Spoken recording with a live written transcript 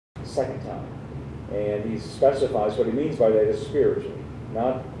second time. And he specifies what he means by that is spiritually,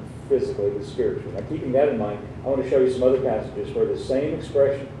 not physically, but spiritually. Now, keeping that in mind, I want to show you some other passages where the same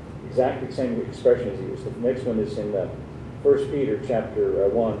expression, exactly the same expression is used. The next one is in 1 Peter chapter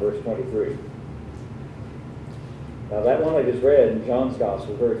 1, verse 23. Now, that one I just read in John's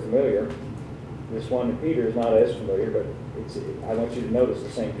Gospel is very familiar. This one in Peter is not as familiar, but I want you to notice the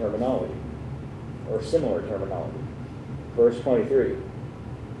same terminology, or similar terminology. Verse 23.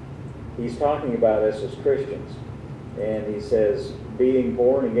 He's talking about us as Christians, and he says, being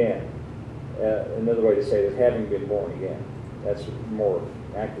born again. Another way to say it is having been born again. That's more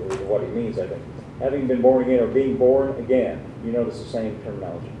accurately what he means, I think. Having been born again, or being born again. You notice the same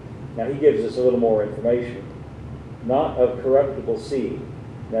terminology. Now, he gives us a little more information. Not of corruptible seed,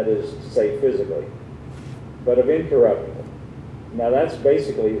 that is to say physically, but of incorruptible. Now, that's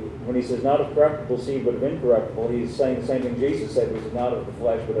basically, when he says not of corruptible seed, but of incorruptible, he's saying the same thing Jesus said, which is not of the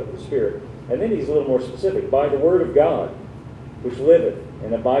flesh, but of the Spirit. And then he's a little more specific. By the word of God, which liveth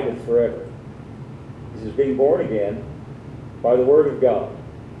and abideth forever. He says, being born again by the word of God,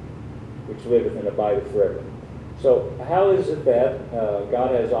 which liveth and abideth forever. So how is it that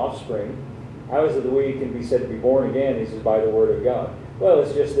God has offspring? How is it that we can be said to be born again? He says, by the word of God. Well,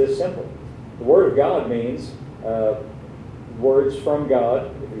 it's just this simple. The word of God means words from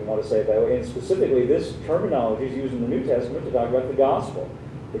God, if you want to say it that way. And specifically, this terminology is used in the New Testament to talk about the gospel.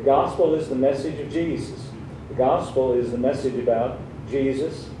 The gospel is the message of Jesus. The gospel is the message about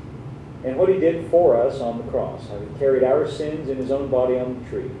Jesus and what he did for us on the cross. How he carried our sins in his own body on the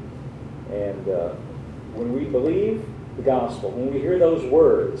tree. And when we believe the gospel, when we hear those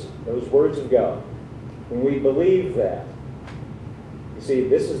words of God, when we believe that, you see,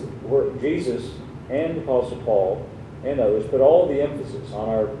 this is where Jesus and Apostle Paul and others put all the emphasis on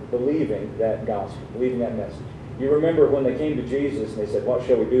our believing that gospel, believing that message. You remember when they came to Jesus and they said, what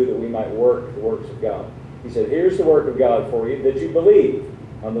shall we do that we might work the works of God? He said, here's the work of God for you, that you believe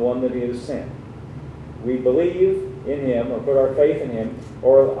on the one that he has sent. We believe in him, or put our faith in him,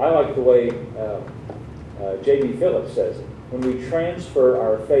 or I like the way J.B. Phillips says it, when we transfer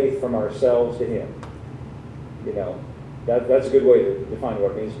our faith from ourselves to him. You know, that's a good way to define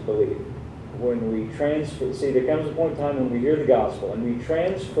what it means to believe. When we transfer, see, there comes a point in time when we hear the gospel and we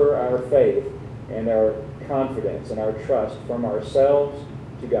transfer our faith and our confidence and our trust from ourselves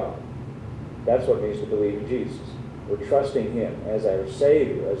to God. That's what it means to believe in Jesus. We're trusting him as our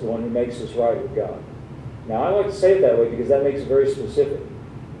Savior, as the one who makes us right with God. Now, I like to say it that way because that makes it very specific.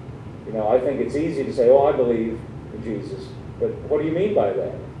 You know, I think it's easy to say, oh, I believe in Jesus. But what do you mean by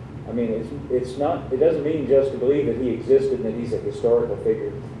that? I mean, it's not, it doesn't mean just to believe that he existed and that he's a historical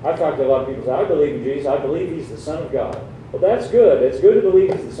figure. I've talked to a lot of people who say, I believe in Jesus, I believe he's the Son of God. Well, that's good. It's good to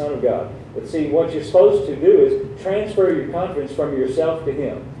believe he's the Son of God. But see, what you're supposed to do is transfer your confidence from yourself to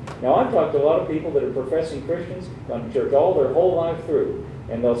him. Now, I've talked to a lot of people that are professing Christians, gone to church all their whole life through,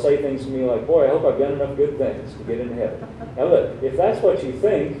 and they'll say things to me like, boy, I hope I've done enough good things to get into heaven. Now, look, if that's what you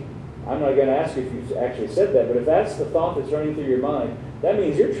think, I'm not going to ask you if you've actually said that, but if that's the thought that's running through your mind, that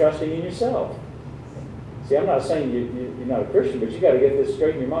means you're trusting in yourself. See, I'm not saying you're not a Christian, but you've got to get this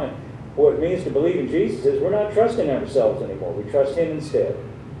straight in your mind. What it means to believe in Jesus is we're not trusting ourselves anymore. We trust him instead.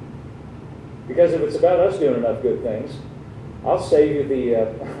 Because if it's about us doing enough good things, I'll save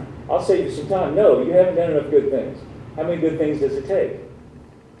you some time. No, you haven't done enough good things. How many good things does it take?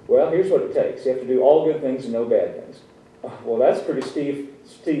 Well, here's what it takes. You have to do all good things and no bad things. Well, that's a pretty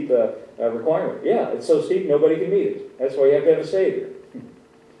steep requirement. Yeah, it's so steep nobody can meet it. That's why you have to have a Savior.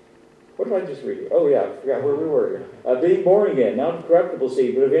 What did I just read here? Oh, yeah, I forgot where we were here. Being born again, not of corruptible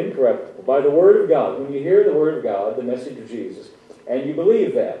seed, but of incorruptible, by the word of God. When you hear the word of God, the message of Jesus, and you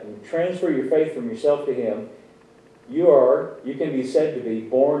believe that, and transfer your faith from yourself to him, you can be said to be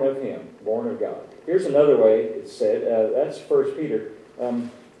born of him, born of God. Here's another way it's said. That's 1 Peter.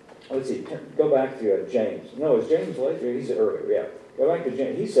 Let's see, go back to James. No, is James later? He's earlier, yeah. Go back to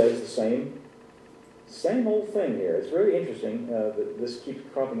James. He says the same old thing here. It's very interesting that this keeps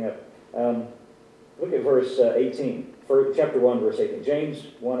cropping up. Look at verse 18, chapter 1, verse 18. James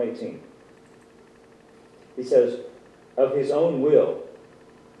 1:18. He says, of his own will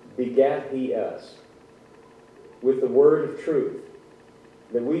begat he us with the word of truth,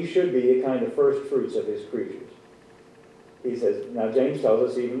 that we should be a kind of first fruits of his creatures. He says, now James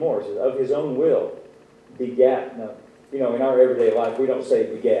tells us even more. He says, of his own will begat. Now, you know, in our everyday life, we don't say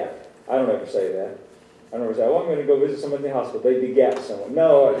begat. I don't ever say that. I don't ever say, oh, I'm going to go visit someone in the hospital. They begat someone.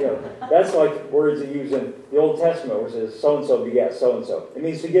 No, you know, that's like words that use in the Old Testament where it says, so-and-so begat so-and-so. It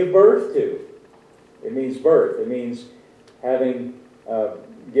means to give birth to. It means birth. It means having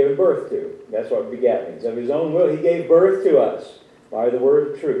given birth to. That's what begat means. Of his own will, he gave birth to us by the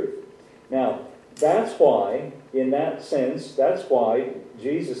word of truth. Now, that's why, in that sense, that's why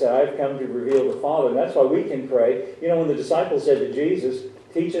Jesus said, I've come to reveal the Father. And that's why we can pray. You know, when the disciples said to Jesus,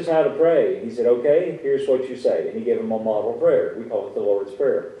 teach us how to pray, he said, okay, here's what you say. And he gave them a model prayer. We call it the Lord's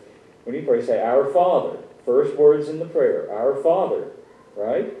Prayer. When you pray, say, Our Father. First words in the prayer, Our Father.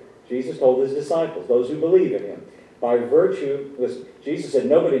 Right? Jesus told his disciples, those who believe in him, by virtue, listen, Jesus said,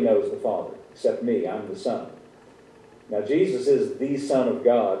 nobody knows the Father except me. I'm the Son. Now, Jesus is the Son of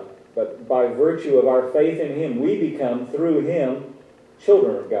God, but by virtue of our faith in him, we become, through him,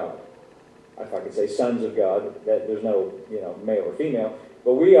 children of God. If I could say sons of God, that there's no, male or female,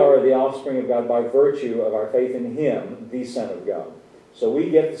 but we are the offspring of God by virtue of our faith in him, the Son of God. So we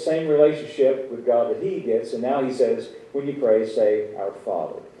get the same relationship with God that he gets, and now he says, when you pray, say, Our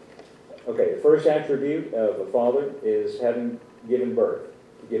Father. Okay, the first attribute of a father is having given birth,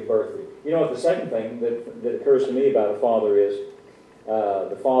 to give birth to. You know what the second thing that occurs to me about a father is,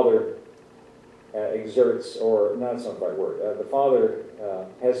 the father exerts, or no, that's not the right word, the father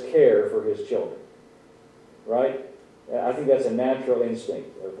has care for his children, right? I think that's a natural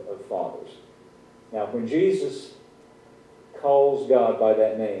instinct of fathers. Now, when Jesus calls God by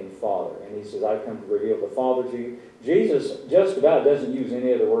that name, Father, and he says, I've come to reveal the Father to you, Jesus just about doesn't use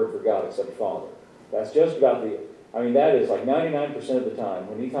any other word for God except Father. That's just about that is like 99% of the time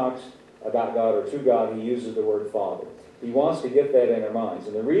when he talks about God or to God, he uses the word Father. He wants to get that in our minds.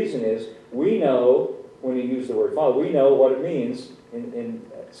 And the reason is, we know, when he used the word Father, we know what it means, in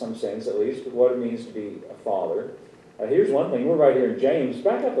some sense at least, what it means to be a father. Here's one thing. We're right here in James.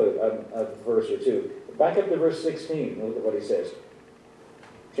 Back up a verse or two. Back up to verse 16. Look at what he says.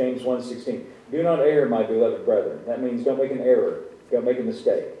 James 1:16. Do not err, my beloved brethren. That means don't make an error. Don't make a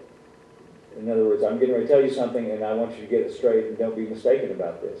mistake. In other words, I'm getting ready to tell you something, and I want you to get it straight, and don't be mistaken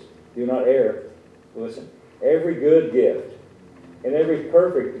about this. Do not err. Listen. Every good gift and every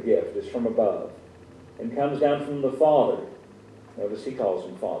perfect gift is from above and comes down from the Father. Notice he calls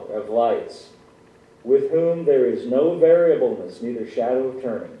him Father, of lights, with whom there is no variableness, neither shadow of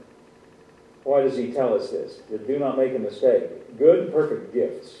turning. Why does he tell us this? That do not make a mistake. Good and perfect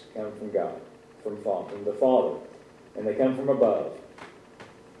gifts come from God, from the Father, and they come from above.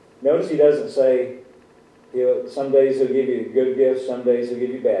 Notice he doesn't say, some days he'll give you good gifts, some days he'll give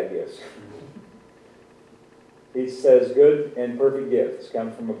you bad gifts. He says good and perfect gifts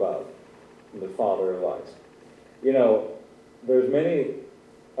come from above, from the Father of lights. There's many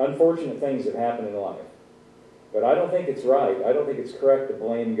unfortunate things that happen in life, but I don't think it's right, I don't think it's correct to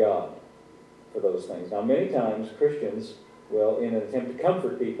blame God for those things. Now, many times Christians will, in an attempt to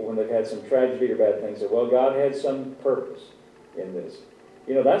comfort people when they've had some tragedy or bad things, say, well, God had some purpose in this.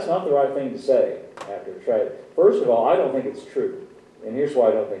 That's not the right thing to say after a tragedy. First of all, I don't think it's true. And here's why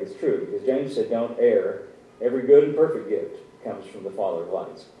I don't think it's true. Because James said, don't err. Every good and perfect gift comes from the Father of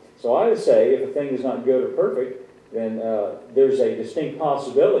lights. So I would say, if a thing is not good or perfect, then there's a distinct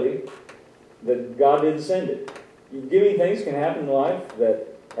possibility that God didn't send it. Giving things can happen in life that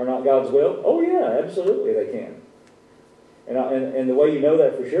are not God's will. Oh yeah, absolutely they can. And the way you know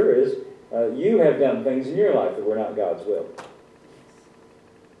that for sure is you have done things in your life that were not God's will.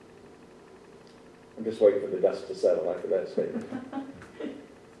 I'm just waiting for the dust to settle after that statement.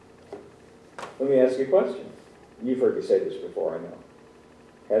 Let me ask you a question. You've heard me say this before, I know.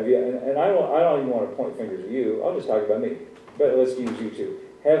 Have you? And I don't even want to point fingers at you. I'll just talk about me. But let's use you too.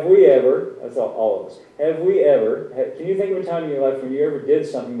 Have we ever? That's all of us. Have we ever? Can you think of a time in your life when you ever did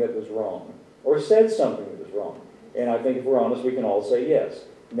something that was wrong, or said something that was wrong? And I think if we're honest, we can all say yes.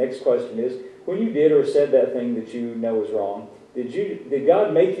 Next question is: when you did or said that thing that you know was wrong, did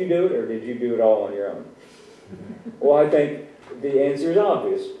God make you do it, or did you do it all on your own? Well, I think the answer is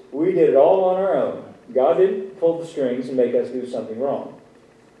obvious. We did it all on our own. God didn't pull the strings and make us do something wrong.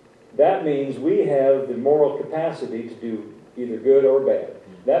 That means we have the moral capacity to do either good or bad.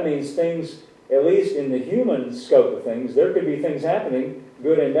 That means things, at least in the human scope of things, there could be things happening,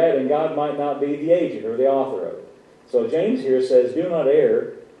 good and bad, and God might not be the agent or the author of it. So James here says, do not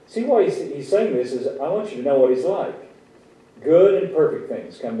err. See why he's saying this is, I want you to know what he's like. Good and perfect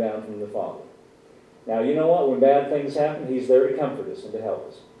things come down from the Father. Now, you know what? When bad things happen, he's there to comfort us and to help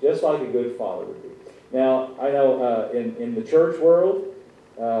us, just like a good father would be. Now, I know in the church world,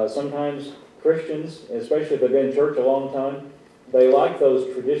 sometimes Christians, especially if they've been in church a long time, they like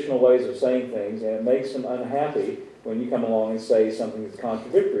those traditional ways of saying things, and it makes them unhappy when you come along and say something that's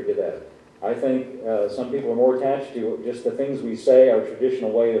contradictory to that. I think some people are more attached to just the things we say, our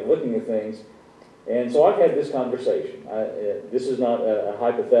traditional way of looking at things. And so I've had this conversation. This is not a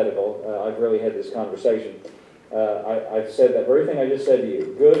hypothetical. I've really had this conversation. I've said that very thing I just said to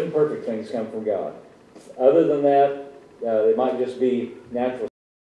you. Good and perfect things come from God. Other than that, They might just be natural